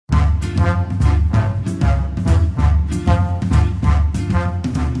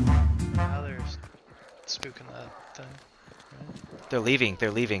Right? They're leaving.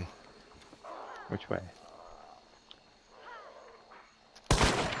 They're leaving. Which way?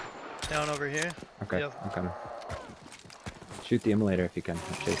 Down over here. Okay, Yep. I'm coming. Shoot the immolator if you can.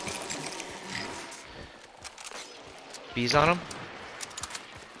 I'm chasing. Bees on him.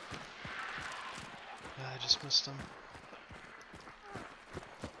 I just missed him.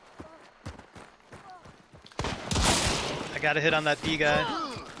 I got a hit on that B guy.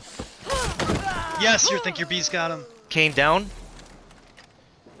 Yes, you think your B's got him. Kane down.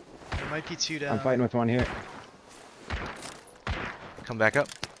 There might be 2 down. I'm fighting with one here. Come back up.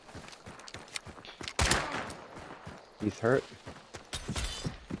 He's hurt.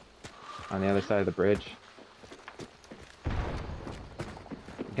 On the other side of the bridge.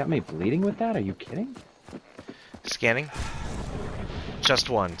 You got me bleeding with that? Are you kidding? Scanning. Just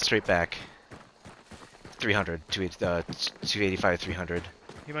one. Straight back. 300. 285, 300.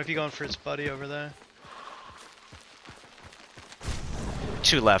 He might be going for his buddy over there.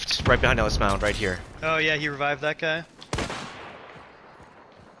 2 left. Right behind Ellis Mound. Right here. Oh yeah, he revived that guy.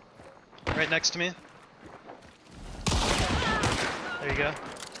 Right next to me. There you go.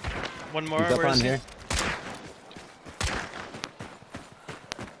 One more. He's up Where on is he? here.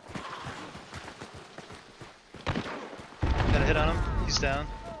 Got a hit on him. He's down.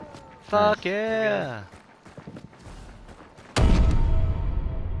 Fuck Nice. yeah.